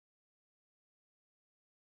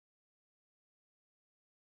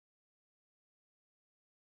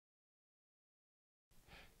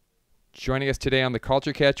Joining us today on the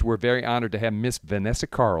Culture Catch, we're very honored to have Miss Vanessa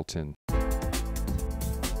Carlton.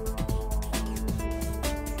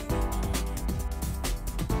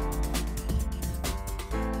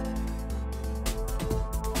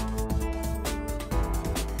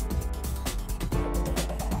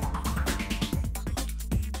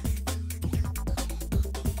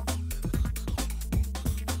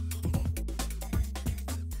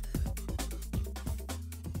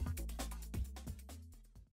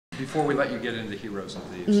 Before we let you get into Heroes and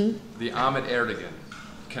Thieves, the Ahmet Erdogan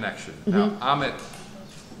connection. Now, Ahmet,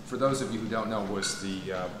 for those of you who don't know, was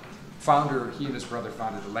the founder, he and his brother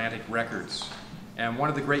founded Atlantic Records. And one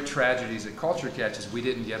of the great tragedies at Culture Catch is we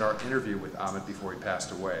didn't get our interview with Ahmet before he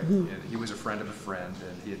passed away. And he was a friend of a friend,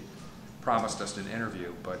 and he had promised us an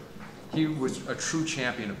interview, but he was a true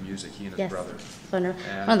champion of music, he and his brother. One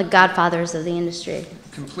of the godfathers of the industry.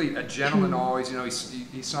 Complete, a gentleman always. You know,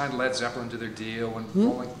 he signed Led Zeppelin to their deal. When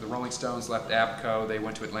the Rolling Stones left ABKCO, they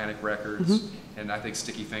went to Atlantic Records, and I think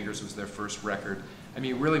Sticky Fingers was their first record. I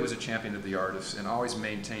mean, he really was a champion of the artists and always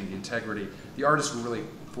maintained the integrity. The artists were really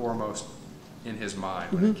foremost in his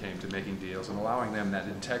mind when it came to making deals and allowing them that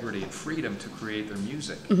integrity and freedom to create their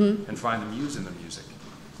music and find the muse in the music,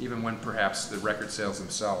 even when perhaps the record sales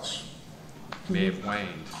themselves may have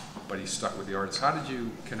waned, but he stuck with the artist. How did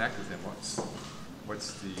you connect with him? What's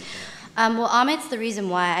the... Well, Ahmet's the reason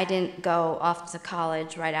why I didn't go off to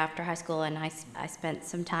college right after high school, and I spent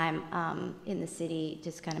some time in the city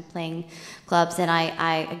just kind of playing clubs, and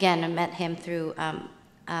I met him through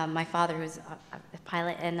my father, who's a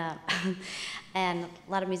pilot, and and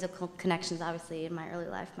a lot of musical connections, obviously, in my early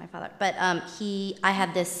life, my father. But I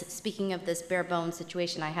had this, speaking of this bare bones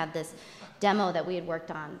situation, I had this demo that we had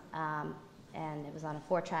worked on, and it was on a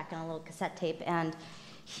 4-track and a little cassette tape, and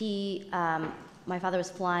my father was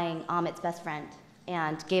flying Ahmet's best friend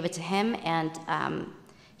and gave it to him, and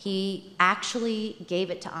he actually gave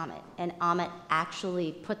it to Ahmet, and Ahmet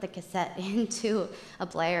actually put the cassette into a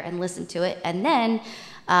player and listened to it, and then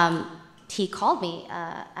he called me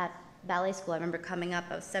at ballet school. I remember coming up,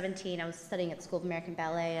 I was 17, I was studying at the School of American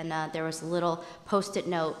Ballet, and there was a little post-it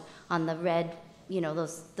note on the red, you know,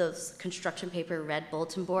 those construction paper red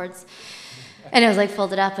bulletin boards, and it was like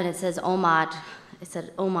folded up, and it says Omad. It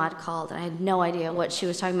said Omad called, and I had no idea what she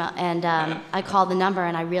was talking about, and I called the number,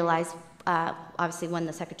 and I realized, obviously, when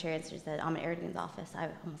the secretary answered, said Ahmet Erdogan's office, I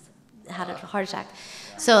almost had a heart attack.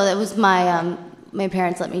 So that was my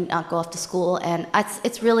parents let me not go off to school, and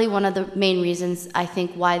it's really one of the main reasons I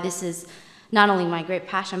think why this is not only my great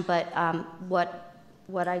passion, but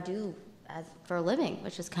what I do for a living,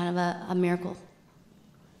 which is kind of a miracle.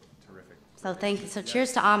 Terrific. So thank you. So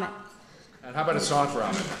cheers to Ahmet. And how about a song for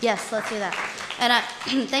Ahmet? Yes, let's do that. And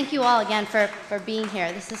thank you all again for being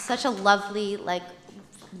here. This is such a lovely,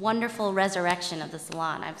 wonderful resurrection of the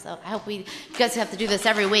salon. I hope you guys have to do this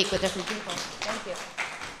every week with different people. Thank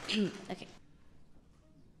you. Okay.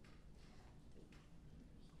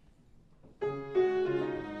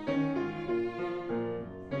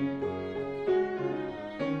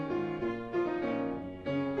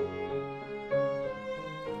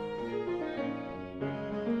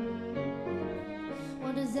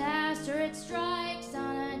 Disaster, it strikes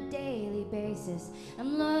on a daily basis.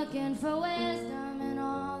 I'm looking for wisdom in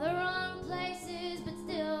all the wrong places, but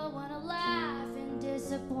still want to laugh in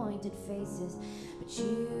disappointed faces. But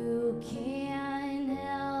you can't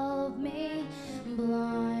help me,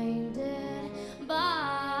 blinded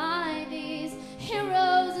by these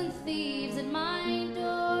heroes and thieves at my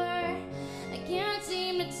door. I can't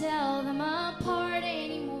seem to tell them apart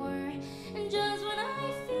anymore. And just when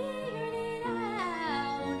I figured it out,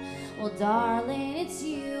 well, darling, it's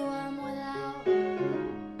you I'm without.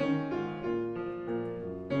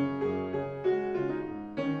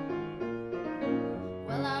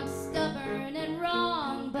 Well, I'm stubborn and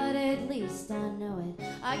wrong, but at least I know it.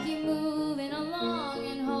 I keep moving along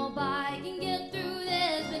and hope I can get through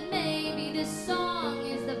this, but maybe this song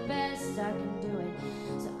is the best I can do it.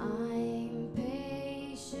 So I'm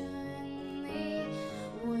patiently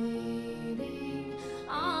waiting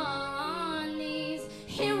on these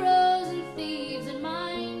heroes and thieves at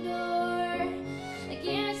my door. I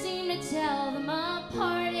can't seem to tell them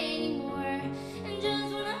apart anymore. And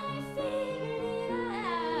just when I figured it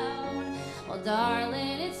out, well,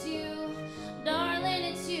 darling, it's you. Darling,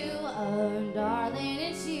 it's you. Oh, darling,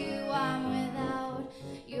 it's you. I'm without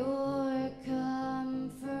your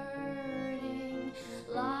comforting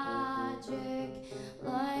logic.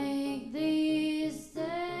 Like these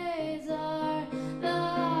days are the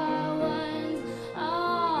ones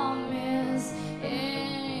I'll miss,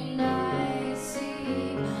 and I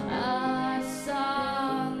see a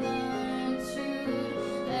solitude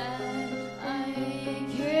that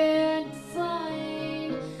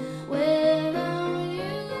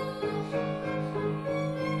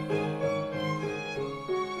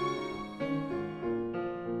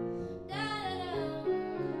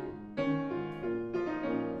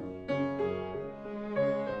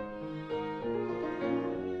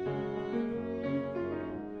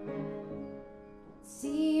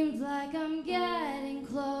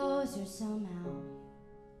somehow.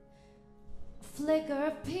 A flicker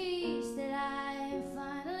of peace that I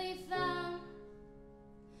finally found.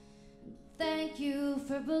 Thank you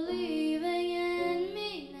for believing in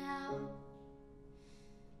me now,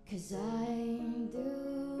 'cause I